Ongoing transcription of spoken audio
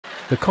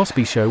The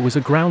Cosby Show was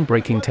a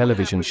groundbreaking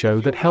television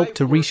show that helped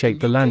to reshape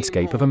the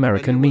landscape of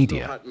American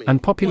media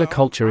and popular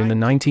culture in the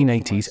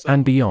 1980s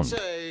and beyond.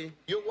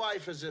 Your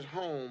wife is at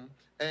home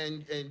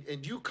and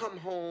you come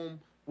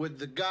home with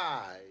the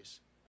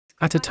guys.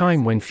 At a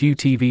time when few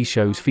TV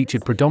shows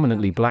featured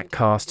predominantly black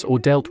casts or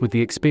dealt with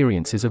the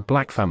experiences of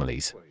black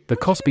families, The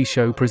Cosby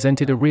Show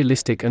presented a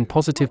realistic and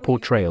positive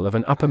portrayal of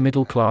an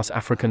upper-middle-class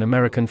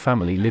African-American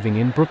family living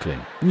in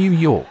Brooklyn, New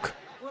York.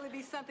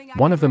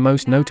 One of the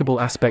most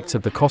notable aspects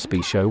of The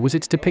Cosby Show was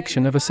its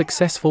depiction of a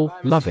successful,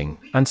 loving,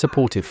 and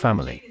supportive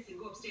family.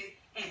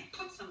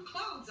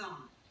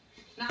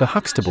 The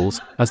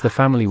Huxtables, as the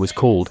family was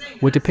called,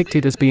 were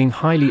depicted as being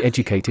highly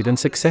educated and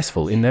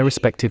successful in their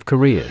respective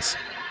careers.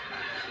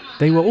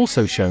 They were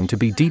also shown to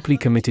be deeply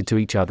committed to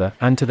each other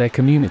and to their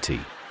community,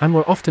 and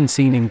were often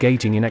seen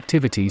engaging in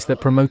activities that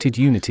promoted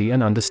unity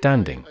and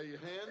understanding.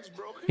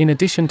 In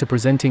addition to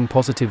presenting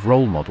positive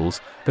role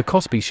models, The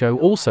Cosby Show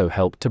also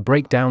helped to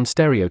break down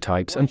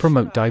stereotypes and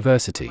promote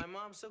diversity.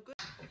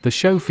 The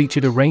show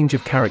featured a range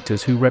of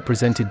characters who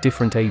represented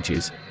different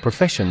ages,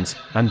 professions,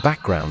 and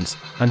backgrounds,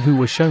 and who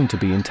were shown to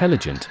be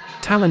intelligent,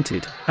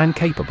 talented, and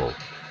capable.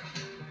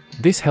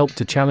 This helped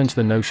to challenge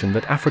the notion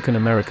that African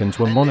Americans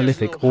were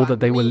monolithic or that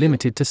they were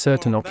limited to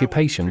certain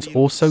occupations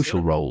or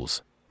social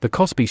roles. The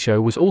Cosby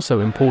Show was also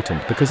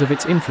important because of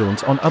its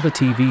influence on other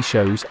TV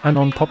shows and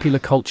on popular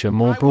culture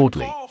more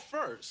broadly.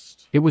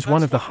 It was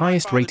one of the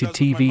highest-rated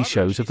TV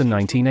shows of the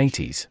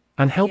 1980s,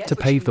 and helped to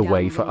pave the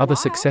way for other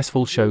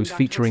successful shows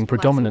featuring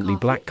predominantly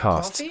black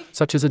casts,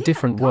 such as A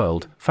Different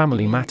World,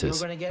 Family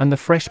Matters, and The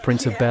Fresh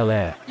Prince of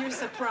Bel-Air.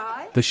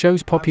 The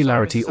show's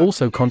popularity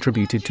also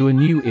contributed to a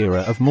new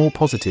era of more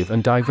positive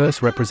and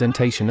diverse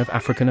representation of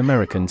African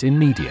Americans in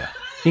media.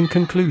 In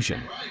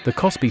conclusion, The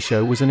Cosby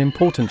Show was an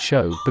important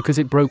show because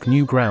it broke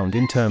new ground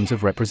in terms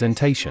of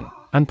representation,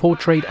 and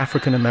portrayed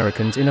African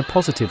Americans in a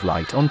positive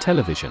light on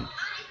television.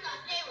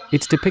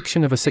 Its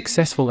depiction of a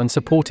successful and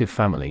supportive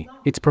family,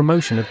 its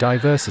promotion of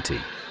diversity,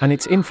 and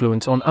its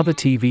influence on other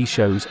TV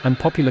shows and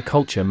popular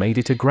culture made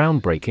it a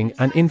groundbreaking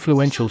and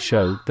influential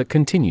show that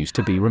continues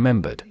to be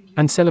remembered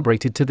and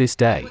celebrated to this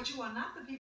day.